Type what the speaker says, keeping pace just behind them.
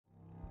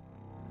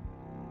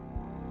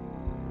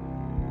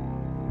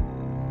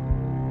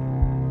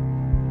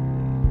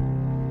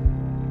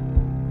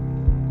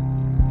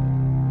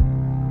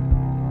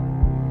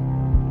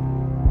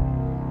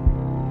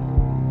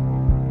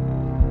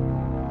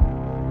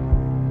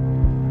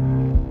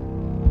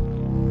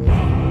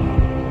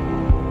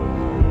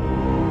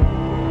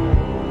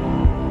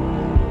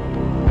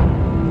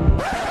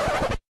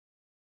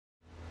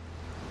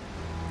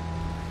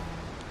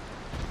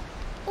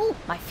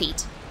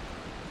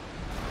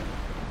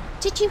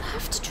Did you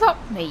have to drop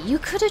me? You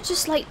could have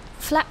just, like,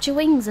 flapped your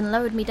wings and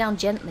lowered me down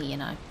gently, you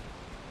know.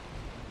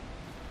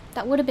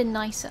 That would have been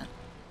nicer.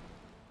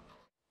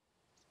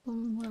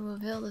 We'll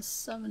reveal the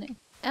summoning.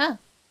 Ah.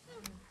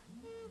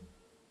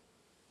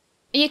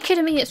 Are you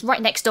kidding me? It's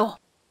right next door.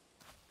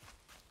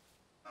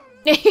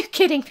 Are you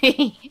kidding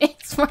me?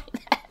 It's right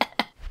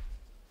there.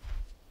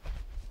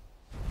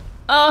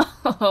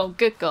 Oh,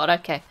 good God.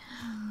 Okay.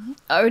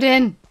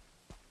 Odin.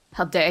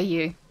 How dare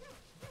you?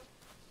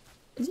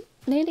 Is it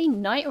nearly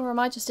night or am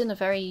I just in a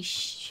very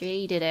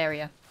shaded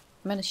area?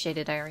 I'm in a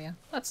shaded area.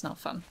 That's not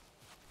fun.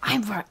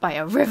 I'm right by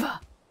a river.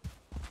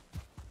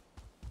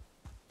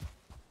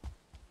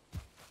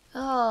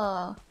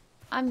 Oh,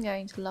 I'm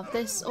going to love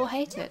this or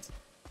hate it.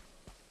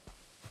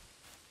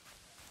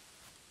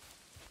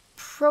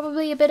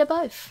 Probably a bit of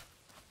both.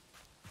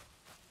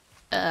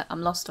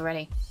 I'm lost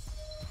already.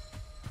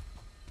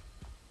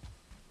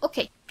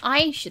 Okay,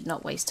 I should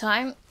not waste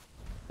time,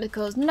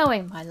 because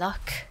knowing my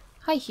luck...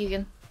 Hi,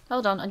 Hugin.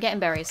 Hold on, I'm getting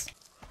berries.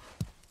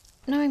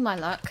 Knowing my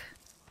luck,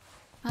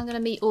 I'm gonna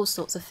meet all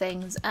sorts of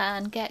things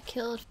and get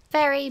killed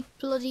very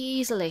bloody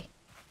easily.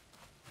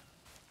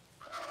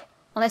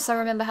 Unless I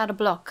remember how to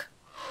block.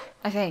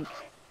 I think.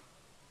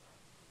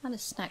 And a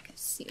snack,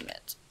 consume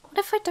it. What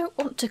if I don't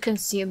want to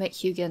consume it,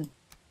 Hugin?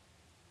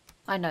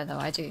 I know though,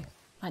 I do.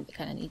 I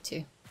kinda need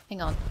to.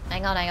 Hang on.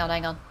 Hang on, hang on,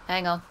 hang on.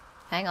 Hang on.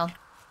 Hang on.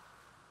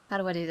 How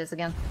do I do this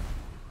again?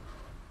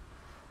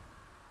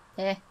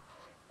 Eh.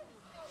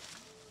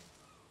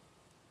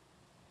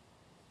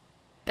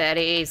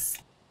 Berries.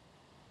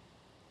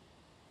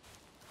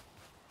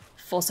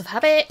 Force of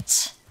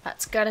habit.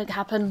 That's gonna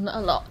happen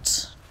a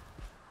lot.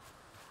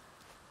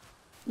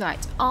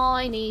 Right,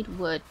 I need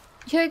wood.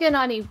 Jürgen,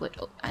 I need wood.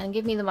 Oh, and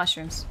give me the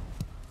mushrooms.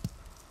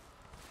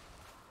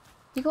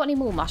 You got any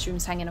more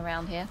mushrooms hanging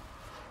around here?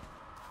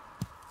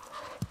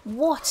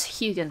 What,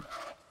 Hugin?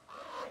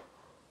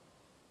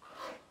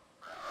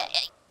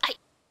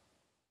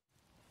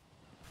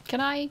 Can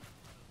I...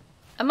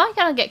 Am I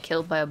gonna get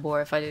killed by a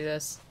boar if I do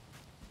this?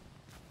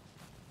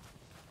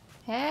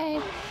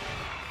 Hey.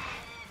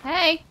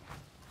 Hey.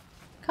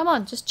 Come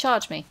on, just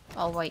charge me.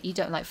 Oh wait, you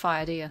don't like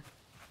fire, do you?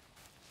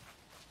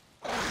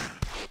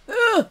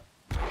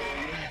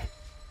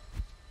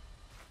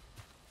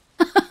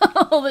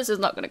 Oh, this is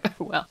not gonna go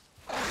well.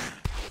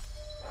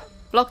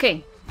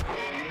 Blocking.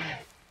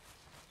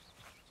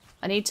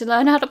 I need to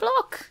learn how to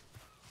block.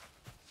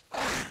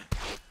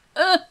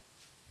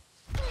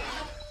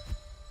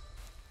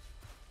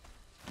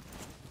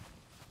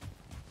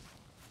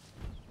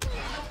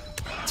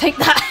 Take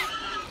that!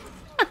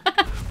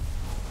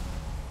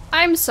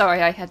 I'm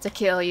sorry I had to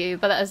kill you,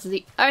 but that is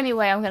the only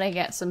way I'm gonna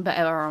get some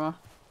better armor.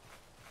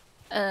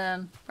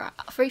 Right,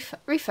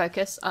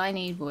 refocus. I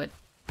need wood.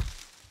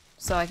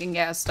 So I can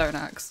get a stone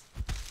axe.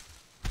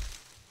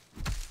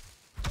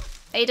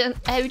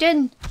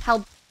 Odin,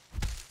 how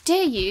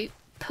dare you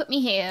put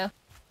me here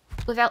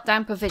without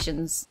damn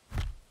provisions?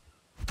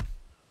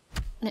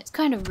 And it's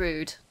kind of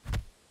rude.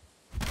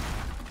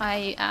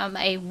 I am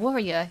a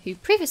warrior who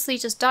previously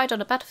just died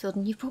on a battlefield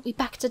and you brought me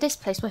back to this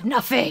place with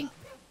nothing!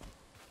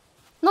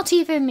 Not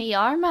even me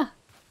armor!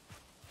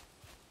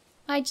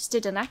 I just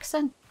did an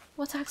accent.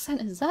 What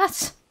accent is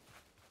that?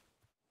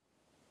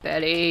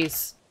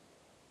 Bellies!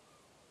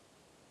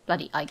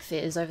 Bloody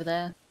Eichfear is over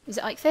there. Is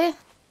it Eichfear?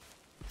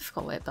 I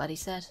forgot what it bloody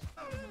said.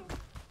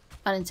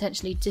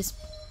 Unintentionally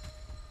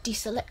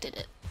deselected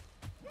it.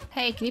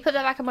 Hey, can you put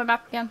that back on my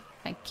map again?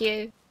 Thank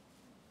you.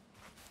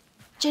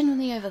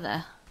 Genuinely over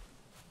there.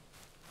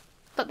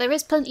 But there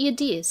is plenty of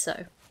deer,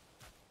 so...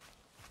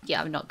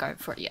 Yeah, I'm not going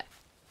for it yet.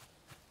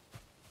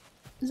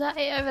 Is that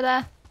it over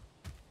there?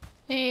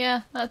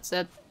 Yeah, that's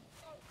it.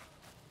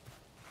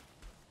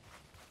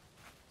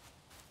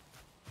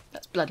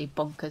 That's bloody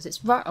bonkers.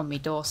 It's right on my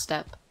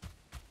doorstep.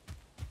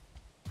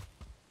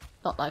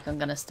 Not like I'm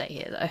gonna stay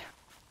here, though.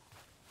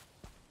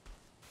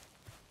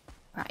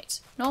 Right.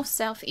 North,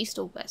 south, east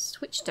or west?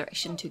 Which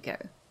direction to go?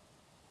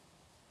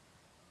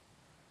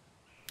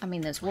 I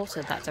mean, there's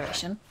water that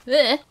direction.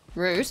 Ugh,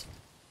 rude.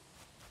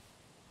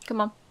 Come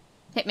on.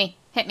 Hit me.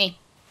 Hit me.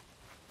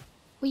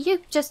 Will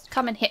you just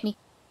come and hit me?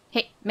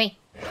 Hit me.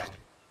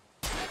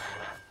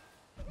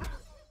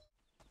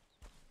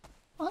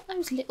 Aren't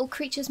those little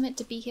creatures meant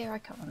to be here? I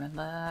can't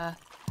remember.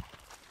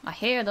 I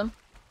hear them.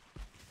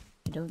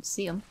 I don't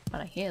see them,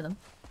 but I hear them.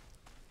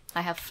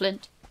 I have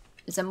flint.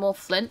 Is there more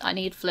flint? I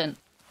need flint.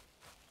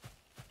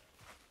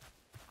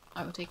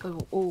 I will take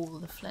over all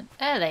the flint.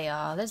 There they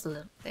are. There's a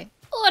little thing.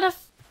 What a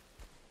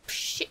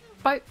shit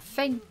boat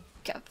thing.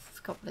 I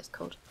forgot what it's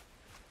called.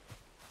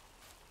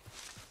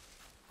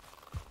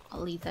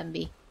 I'll leave them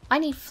be. I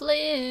need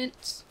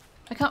flint.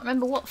 I can't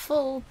remember what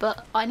for,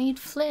 but I need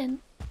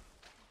flint.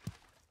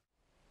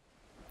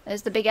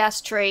 There's the big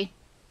ass tree.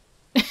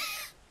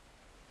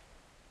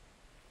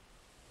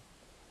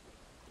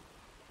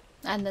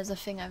 And there's a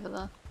thing over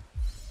there.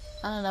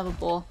 And another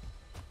boar.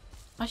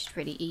 I should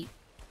really eat.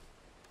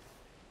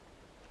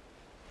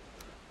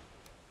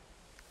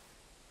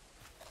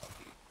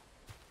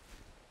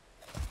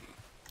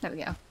 There we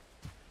go.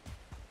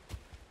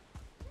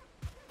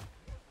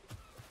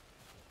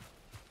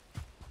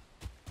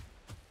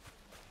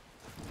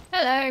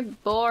 Hello,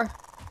 boar.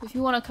 If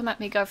you want to come at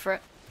me, go for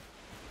it.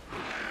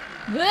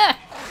 Blech!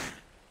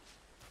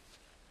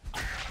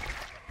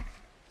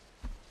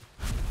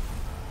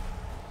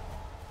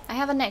 I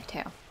have a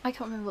necktail. I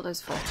can't remember what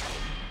those are for.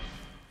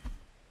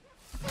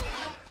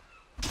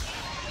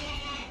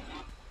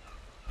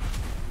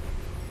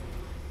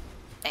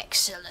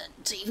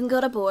 Excellent. Even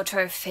got a boar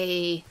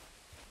trophy.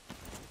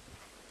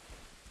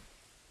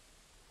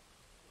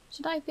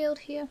 Should I build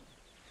here?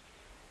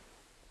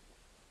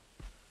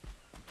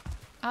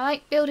 I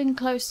like building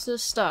close to the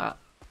start.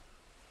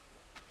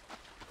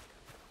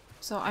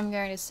 So I'm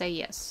going to say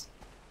yes.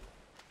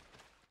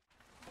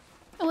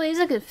 Oh, well, it's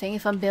a good thing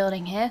if I'm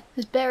building here.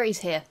 There's berries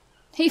here.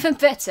 Even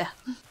better.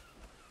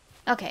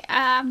 Okay,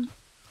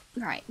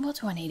 right, what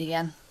do I need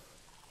again?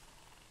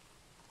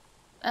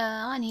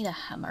 I need a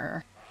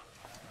hammer.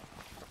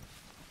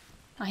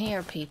 I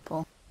hear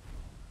people.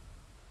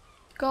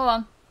 Go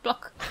on,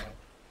 block.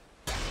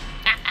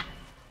 Ah.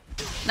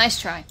 Nice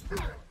try.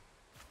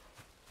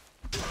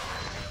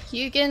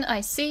 Hugin,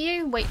 I see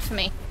you. Wait for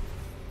me.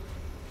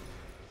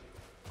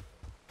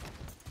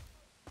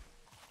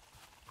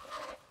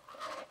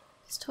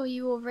 This tour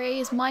you will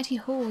raise mighty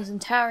halls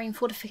and towering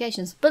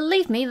fortifications.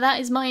 Believe me, that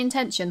is my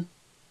intention.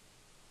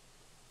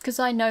 Because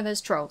I know there's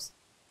trolls.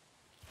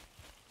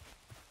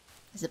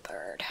 There's a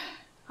bird.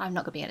 I'm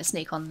not going to be able to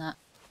sneak on that.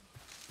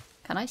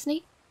 Can I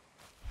sneak?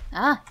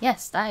 Ah,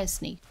 yes, that is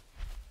sneak.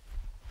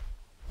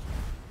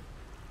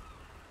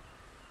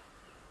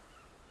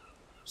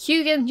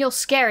 Hugin, you're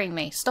scaring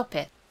me. Stop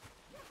it.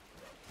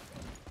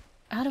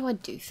 How do I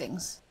do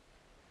things?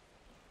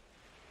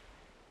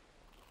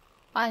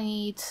 I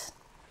need...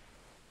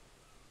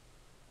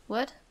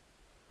 wood?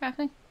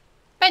 Crafting?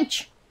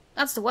 Bench!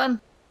 That's the one.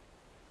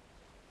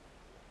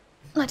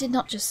 I did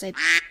not just say...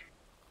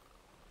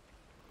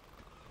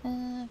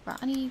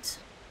 right,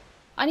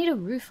 I need a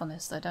roof on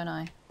this though, don't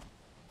I?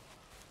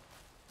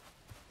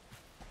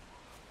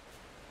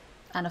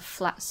 And a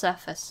flat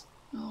surface.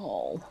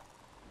 Oh.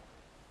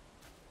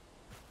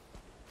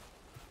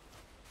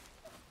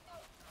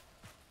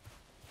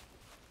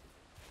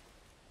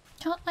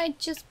 Can't I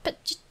just...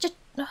 but just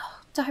oh,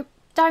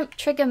 don't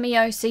trigger me,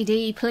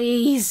 OCD,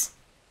 please.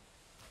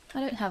 I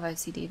don't have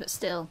OCD, but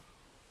still.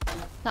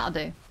 That'll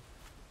do.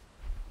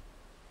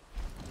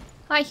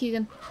 Hi,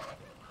 Hugin.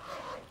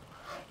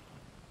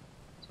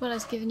 As well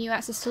as giving you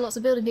access to lots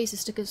of building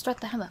pieces to construct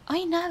the hammer.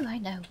 I know, I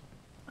know.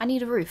 I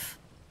need a roof.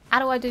 How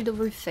do I do the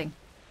roof thing?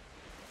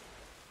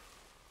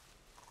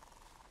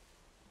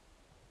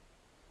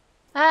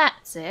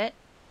 That's it.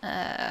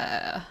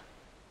 I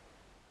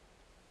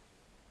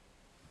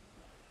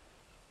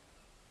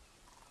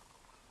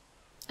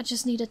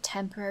just need a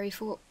temporary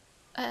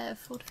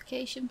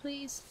fortification,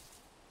 please.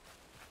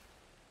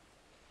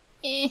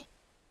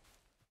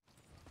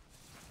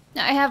 Now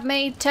I have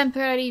made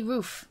temporary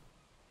roof.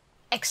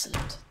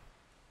 Excellent.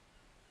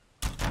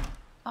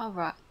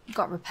 Alright,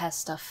 got repair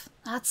stuff.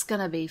 That's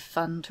gonna be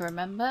fun to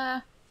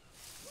remember.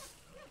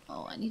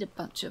 Oh, I need a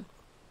bunch of...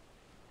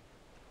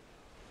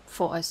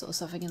 thought I saw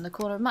something in the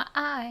corner of my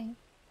eye.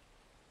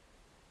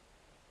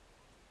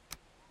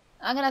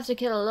 I'm gonna have to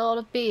kill a lot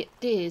of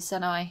deers,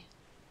 aren't I?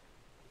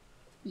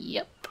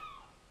 Yep.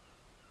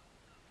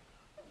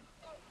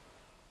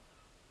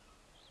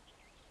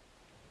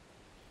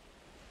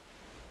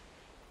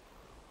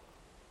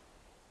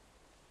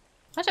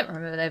 I don't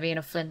remember there being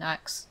a flint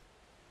axe.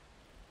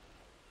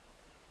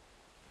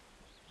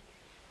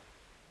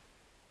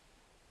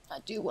 I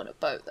do want a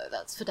boat though,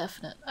 that's for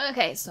definite.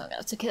 Okay, so I'm gonna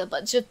have to kill a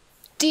bunch of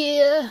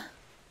deer.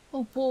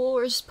 Or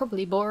boars,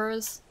 probably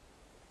boars.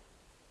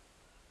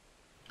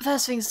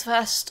 First things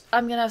first,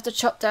 I'm gonna have to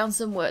chop down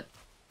some wood.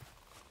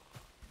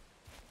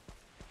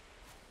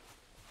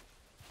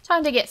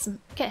 Time to get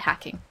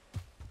hacking.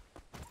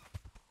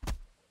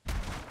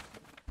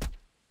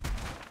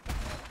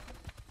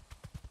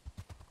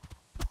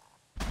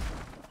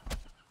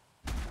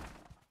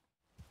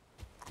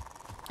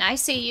 I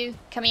see you.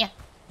 Come here.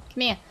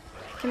 Come here.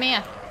 Come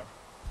here.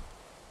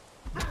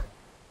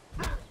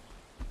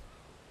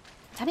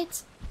 Damn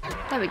it.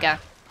 There we go.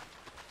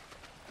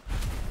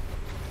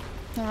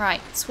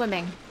 Alright,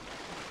 swimming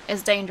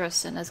is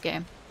dangerous in this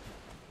game.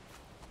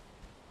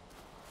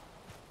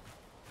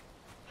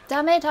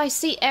 Damn it, I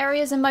see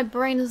areas and my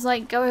brain is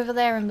like, go over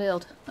there and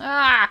build.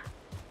 Ah!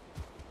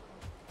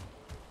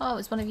 Oh,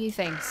 it's one of you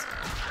things.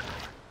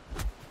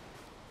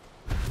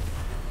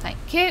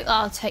 Thank you,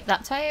 I'll take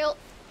that tail.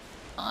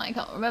 I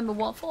can't remember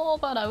what for,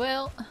 but I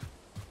will.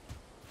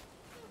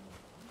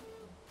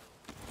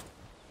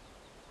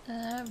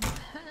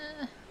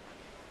 Repair.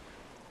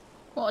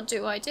 What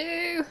do? I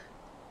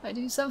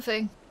do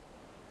something.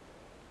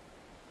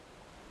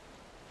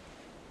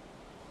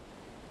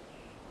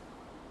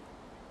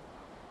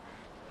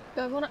 Do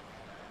I wanna...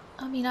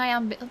 I mean, I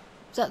am...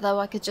 though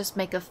I could just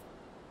make a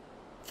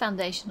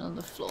foundation on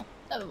the floor.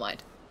 Never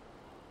mind.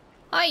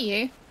 Hi,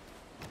 you.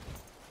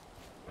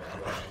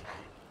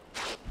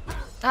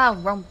 Oh,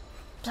 wrong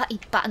bloody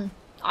button.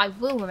 I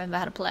will remember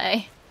how to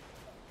play.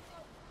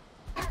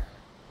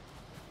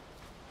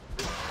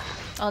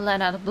 I'll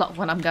learn how to block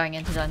when I'm going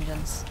into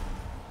dungeons.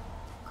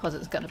 Because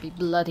it's gonna be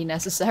bloody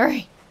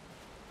necessary.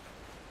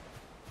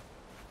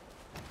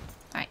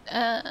 Right,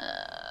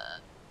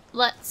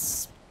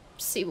 let's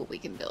see what we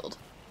can build.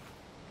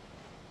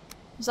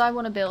 Because I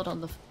want to build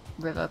on the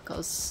river,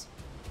 because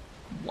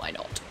why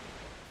not?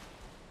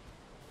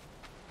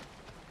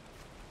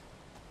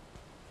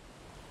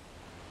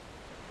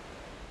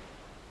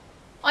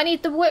 I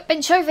need the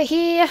workbench over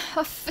here.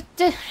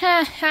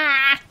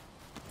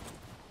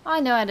 I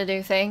know how to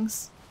do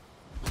things.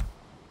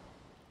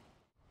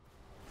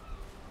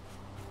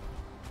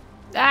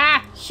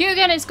 Ah!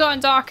 Hugin, it's gotten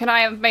dark and I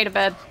haven't made a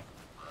bed.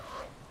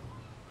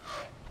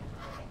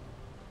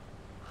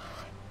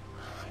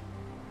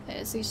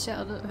 There's these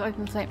shelter of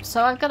open flames.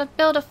 So I've got to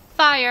build a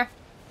fire.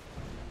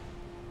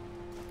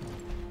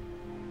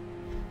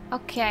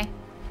 Okay.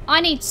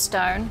 I need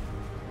stone.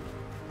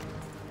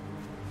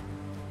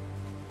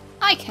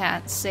 I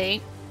can't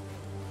see.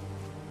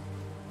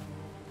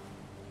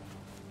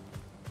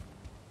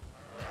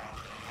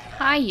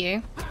 Hi,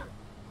 you.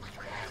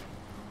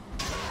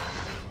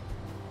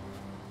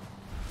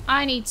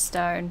 I need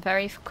stone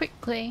very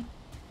quickly.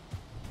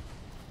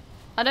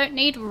 I don't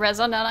need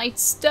resin, I need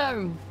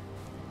stone.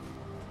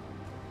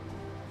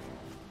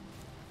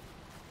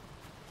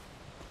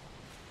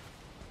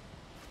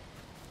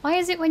 Why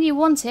is it when you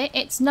want it,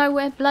 it's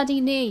nowhere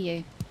bloody near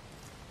you?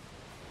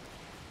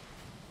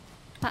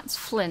 That's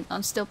flint.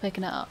 I'm still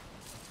picking it up.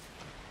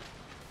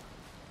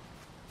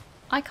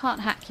 I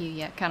can't hack you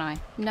yet, can I?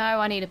 No,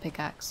 I need a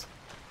pickaxe.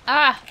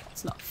 Ah!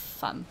 It's not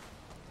fun.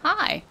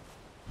 Hi!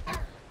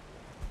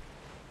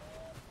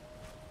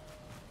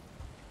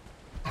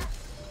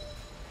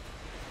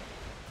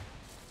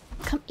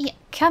 Come here.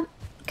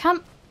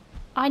 Come.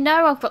 I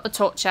know I've got the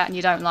torch out and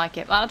you don't like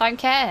it, but I don't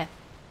care.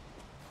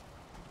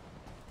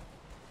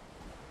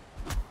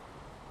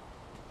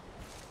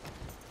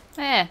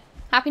 There.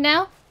 Happy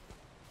now?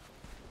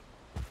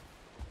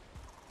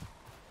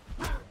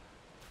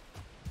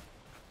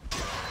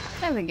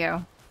 There we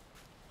go.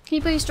 Can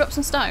you please drop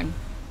some stone?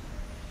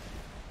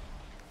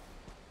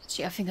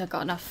 Gee, I think I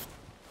got enough.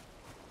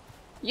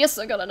 Yes,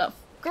 I got enough.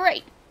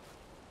 Great!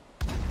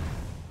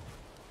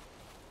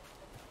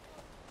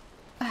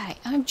 Alright,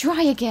 I'm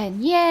dry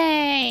again.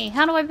 Yay!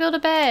 How do I build a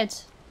bed?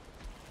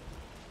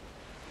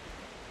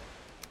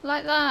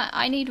 Like that.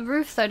 I need a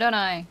roof though, don't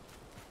I?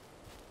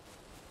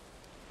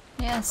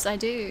 Yes, I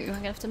do. I'm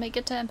gonna have to make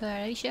a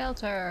temporary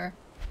shelter.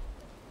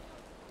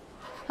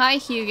 Hi,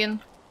 Hugin.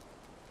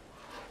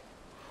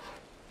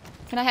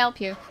 Can I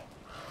help you?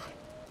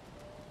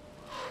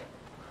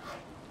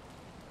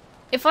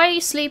 If I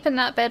sleep in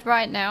that bed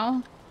right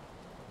now...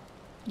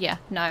 Yeah,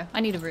 no, I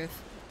need a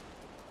roof.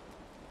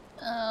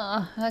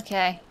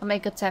 Okay. I'll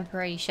make a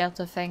temporary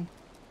shelter thing.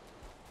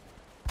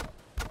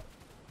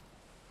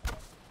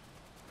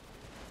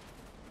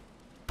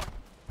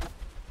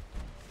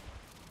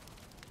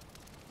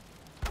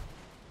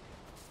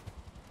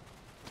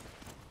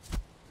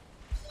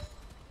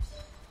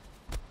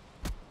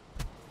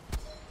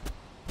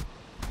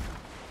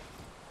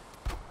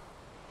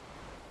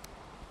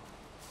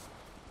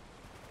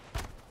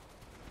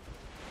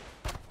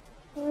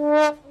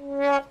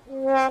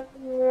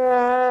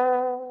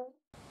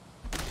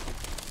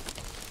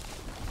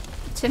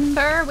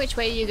 Timber, which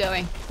way are you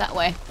going? That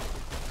way.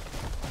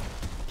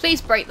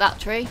 Please break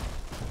that tree.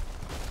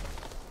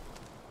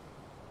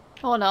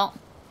 Or not.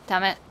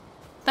 Damn it.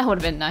 That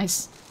would have been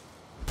nice.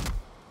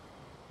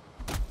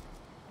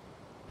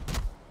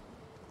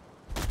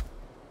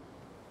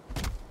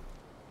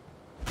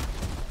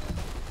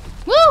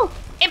 Woo!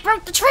 It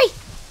broke the tree!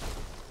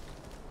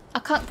 I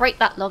can't break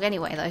that log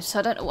anyway though, so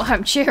I don't know why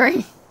I'm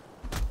cheering.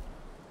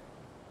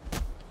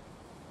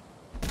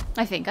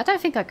 I don't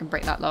think I can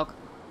break that log.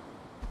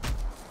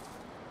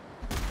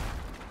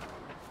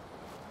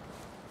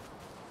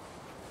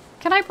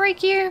 Can I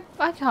break you?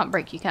 I can't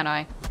break you, can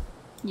I?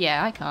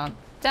 Yeah, I can't.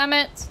 Damn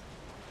it.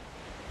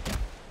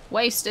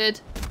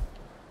 Wasted.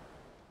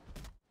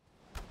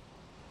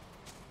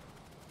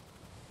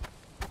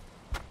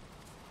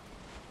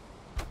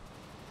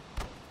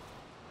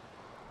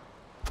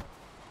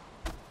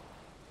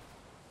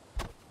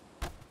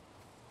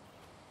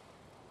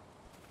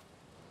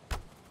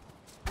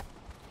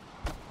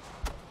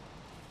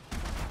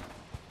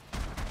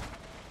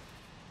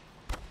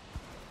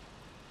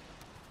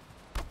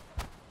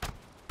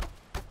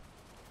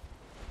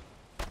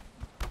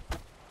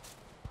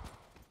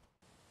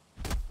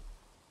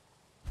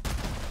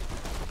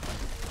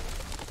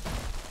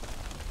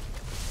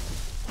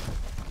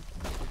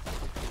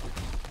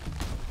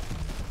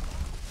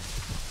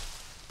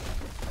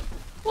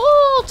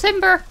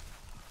 Timber!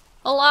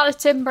 A lot of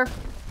timber.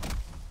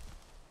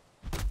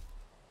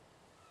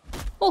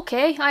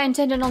 Okay, I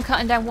intended on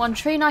cutting down one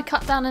tree and I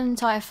cut down an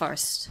entire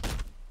forest.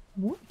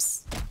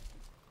 Whoops.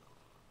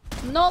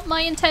 Not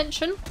my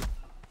intention.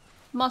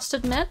 Must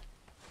admit.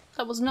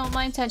 That was not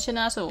my intention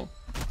at all.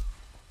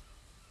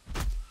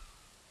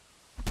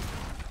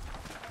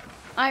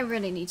 I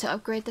really need to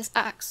upgrade this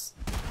axe.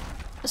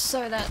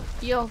 So that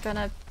you're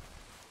gonna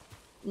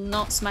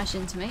not smash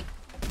into me.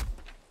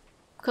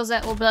 because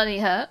that will bloody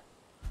hurt.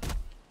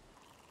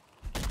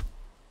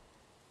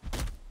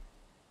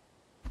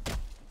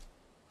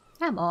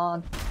 Come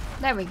on.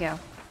 There we go.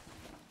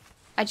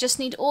 I just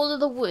need all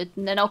of the wood,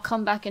 and then I'll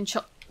come back and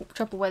chop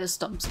away the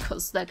stumps,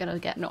 because they're gonna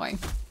get annoying.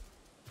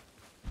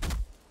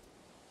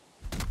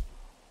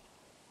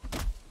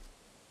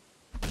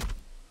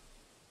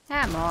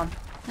 Come on.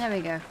 There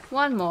we go.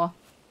 One more.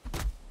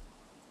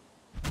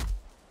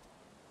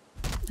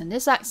 And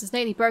this axe is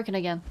nearly broken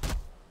again.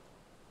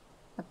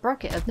 I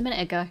broke it a minute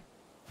ago.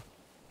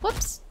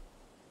 Whoops.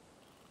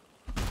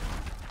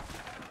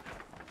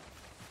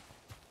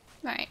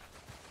 Right.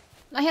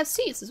 I have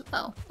seeds as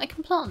well. I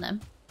can plant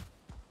them.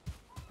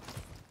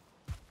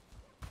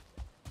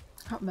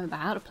 I can't remember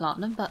how to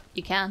plant them, but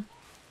you can.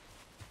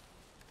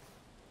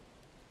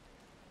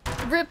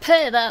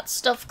 Repair that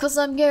stuff, because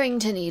I'm going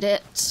to need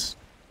it.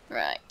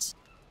 Right.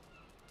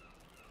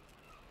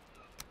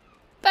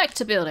 Back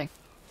to building.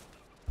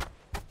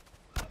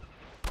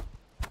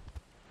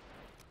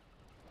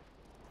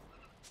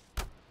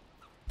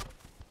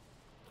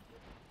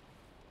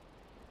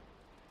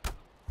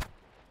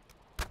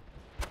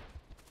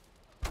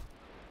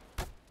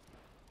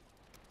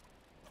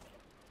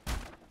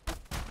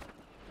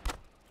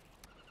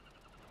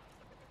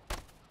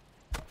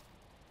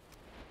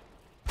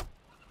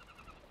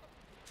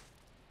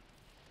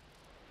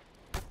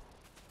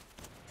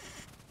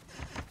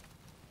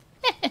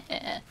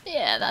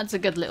 Yeah, that's a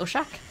good little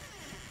shack.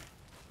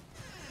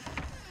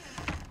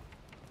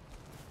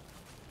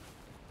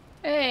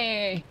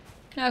 Hey!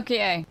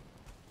 Okay.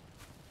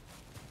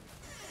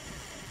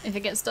 If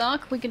it gets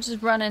dark, we can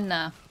just run in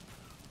there.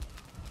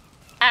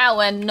 Ow,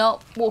 and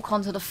not walk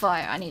onto the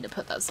fire. I need to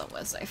put that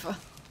somewhere safer.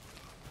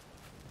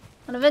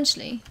 And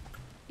eventually,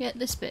 get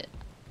this bit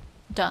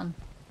done.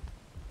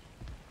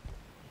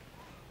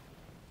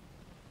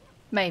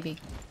 Maybe.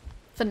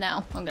 For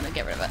now, I'm gonna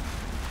get rid of it.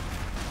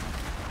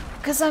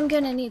 Because I'm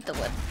gonna need the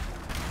wood.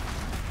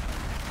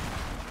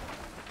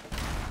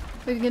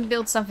 We can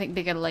build something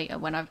bigger later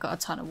when I've got a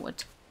ton of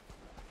wood.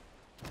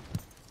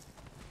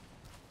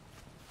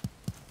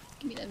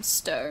 Give me them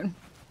stone.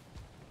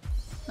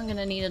 I'm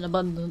gonna need an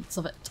abundance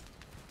of it.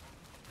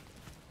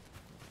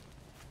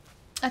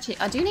 Actually,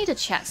 I do need a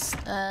chest.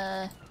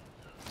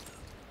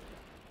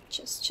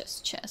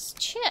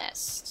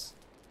 Chest.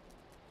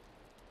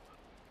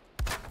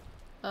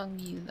 Bung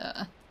you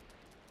there.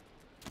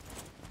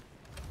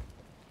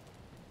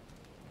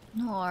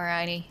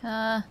 Alrighty,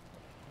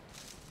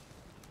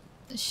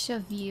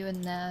 shove you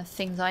in there.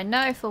 Things I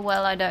know for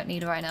well I don't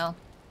need right now.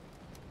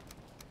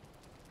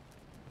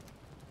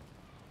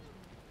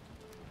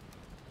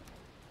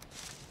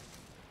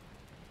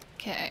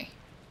 Okay.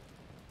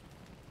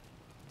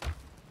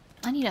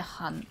 I need a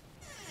hunt.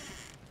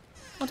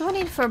 What do I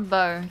need for a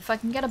bow? If I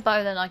can get a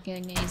bow, then I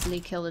can easily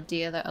kill the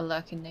deer that are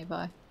lurking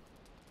nearby.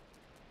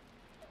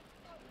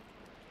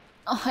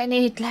 Oh, I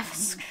need leather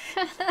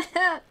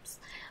scraps.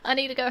 I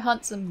need to go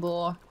hunt some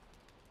boar.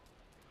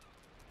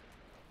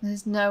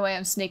 There's no way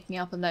I'm sneaking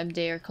up on them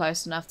deer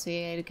close enough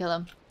to kill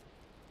them.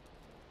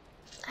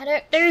 I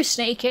don't do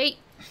sneaky.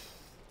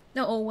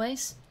 Not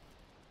always.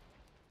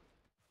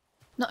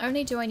 Not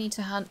only do I need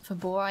to hunt for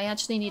boar, I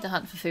actually need to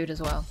hunt for food as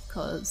well,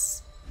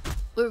 because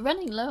we're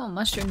running low on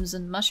mushrooms,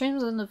 and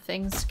mushrooms and the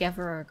things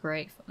together are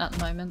great at the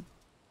moment.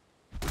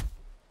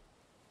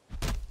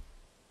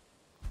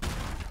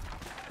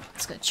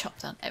 Just gonna chop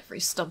down every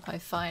stump I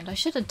find. I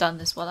should have done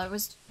this while I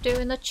was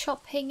doing the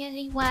chopping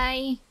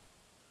anyway.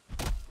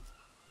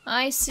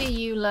 I see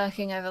you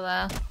lurking over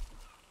there.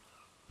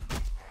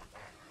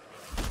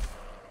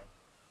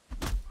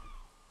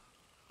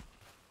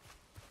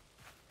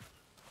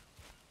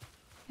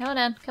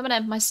 Come on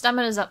in. My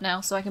stamina's up now,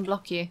 so I can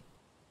block you.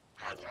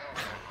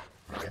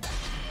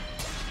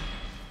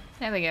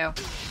 There we go.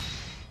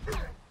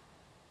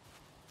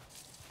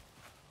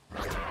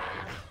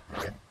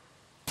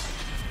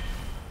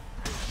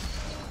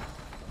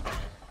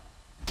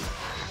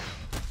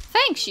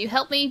 Thanks, you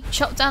helped me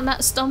chop down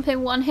that stump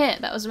in one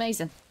hit. That was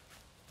amazing.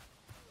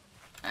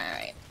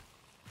 Alright.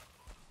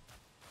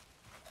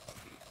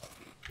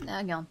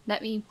 Hang on,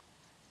 let me...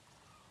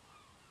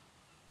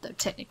 Though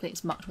technically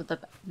it's marked with the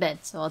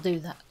bed, so I'll do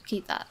that.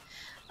 Keep that.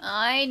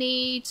 I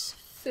need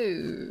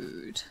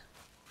food.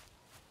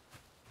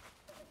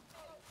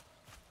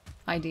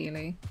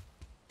 Ideally.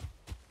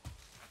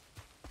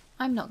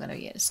 I'm not going to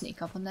be able to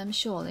sneak up on them,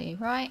 surely,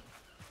 right?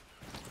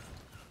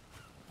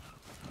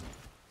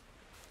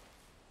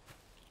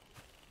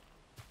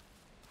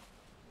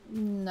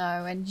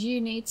 No, and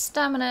you need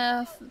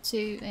stamina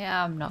to...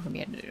 Yeah, I'm not going to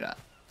be able to do that.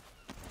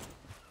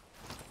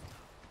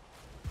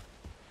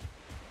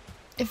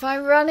 If I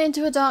run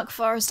into a dark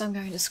forest, I'm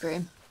going to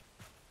scream.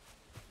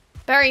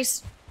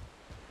 Berries!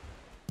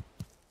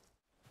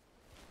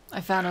 I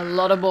found a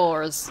lot of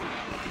boars.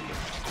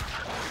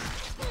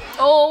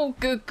 Oh,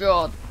 good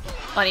god.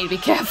 I need to be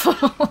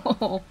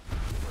careful.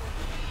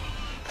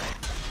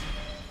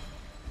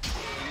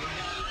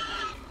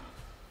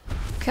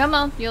 Come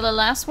on, you're the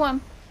last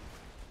one.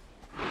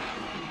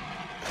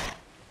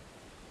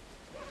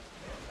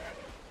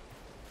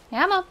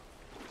 Come on.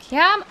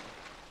 Yeah.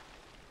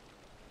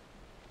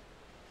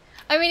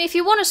 I mean, if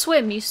you want to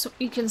swim,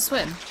 you can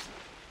swim.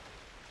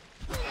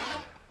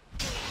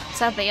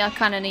 Sadly, I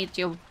kind of need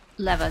your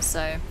lever,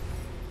 so...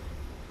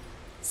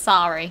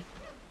 Sorry.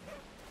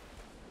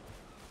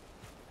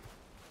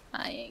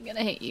 I ain't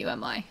gonna hit you,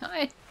 am I?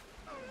 I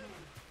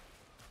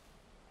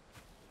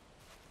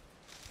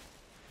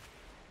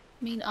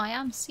mean, I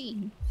am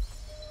seen.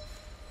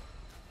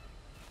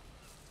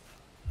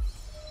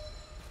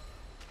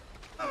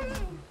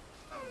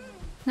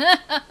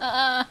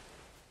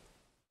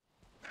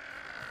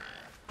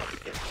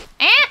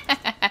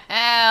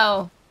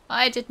 Ow!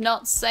 I did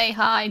not say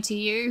hi to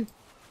you.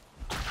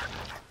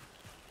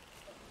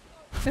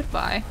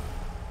 Goodbye.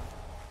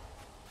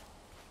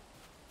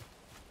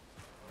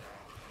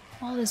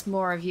 Oh, there's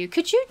more of you.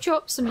 Could you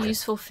drop some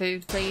useful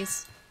food,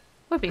 please?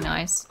 Would be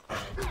nice.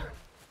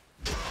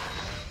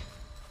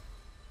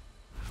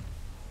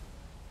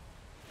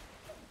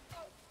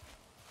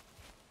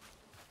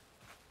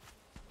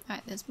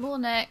 Alright, there's more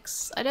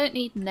necks. I don't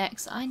need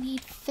necks, I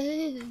need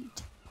food.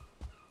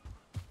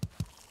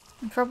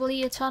 And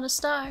probably a ton of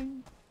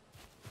stone.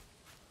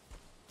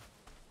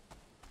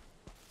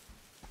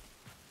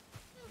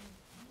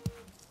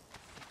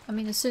 I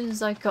mean, as soon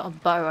as I've got a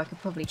bow, I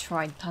could probably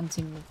try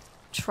hunting with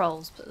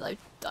trolls, but I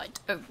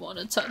don't want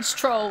to touch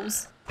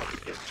trolls.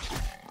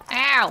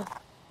 Ow!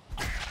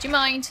 Do you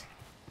mind?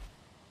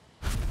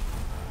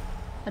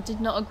 I did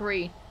not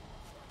agree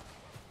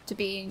to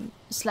being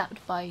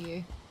slapped by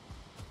you.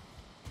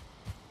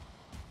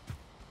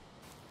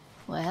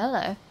 Well,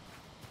 hello.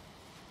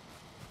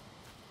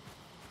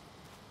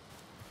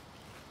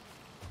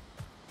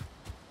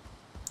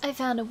 I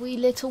found a wee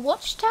little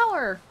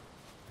watchtower.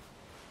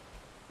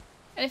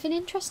 Anything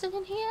interesting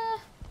in here?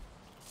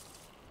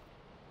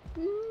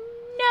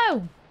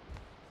 No.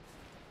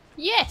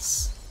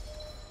 Yes.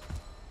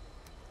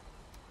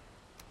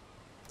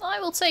 I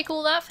will take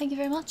all that, thank you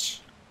very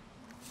much.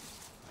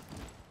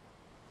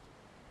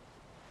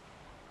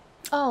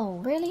 Oh,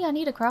 really? I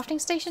need a crafting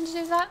station to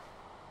do that?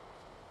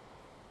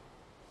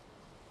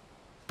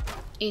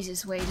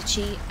 Easiest way to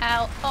cheat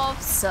out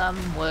of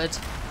some wood.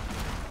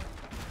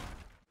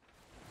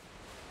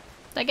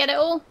 Did I get it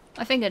all?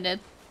 I think I did.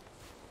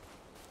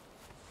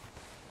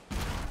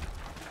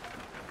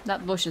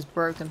 That bush is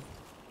broken.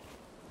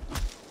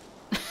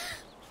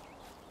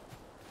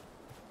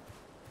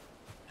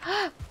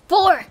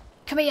 Boar!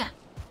 Come here!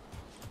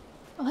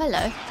 Oh,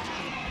 hello.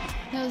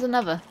 There was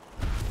another.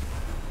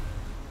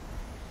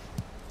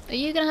 Are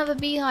you gonna have a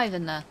beehive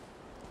in there?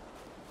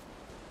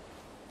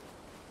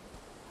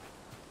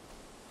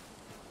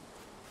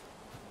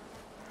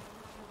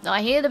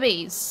 I hear the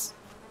bees.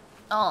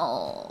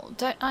 Oh,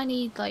 don't I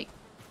need like...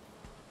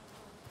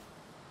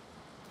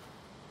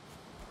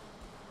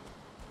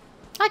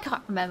 I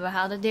can't remember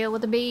how to deal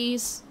with the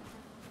bees.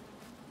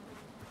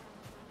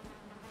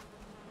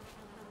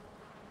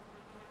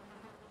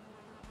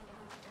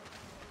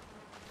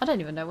 I don't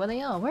even know where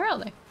they are. Where are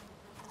they?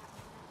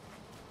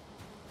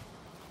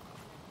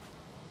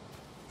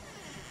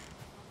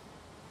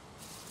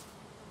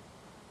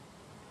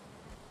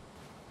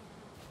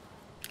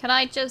 Can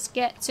I just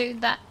get to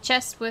that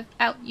chest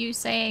without you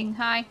saying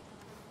hi?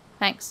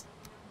 Thanks.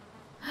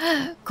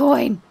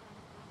 Coin!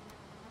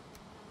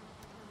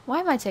 Why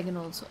am I taking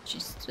all the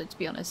swatches, to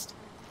be honest?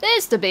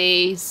 There's the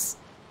bees!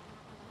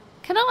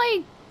 Can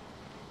I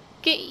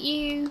get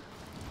you?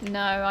 No,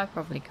 I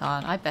probably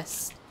can't. I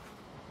best...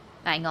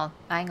 Hang on,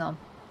 hang on.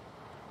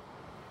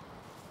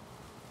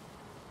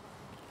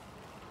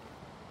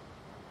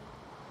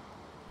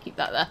 Keep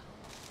that there.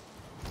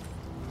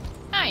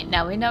 Alright,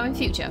 now we know in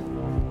future.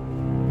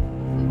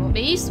 We want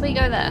bees, we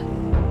go there.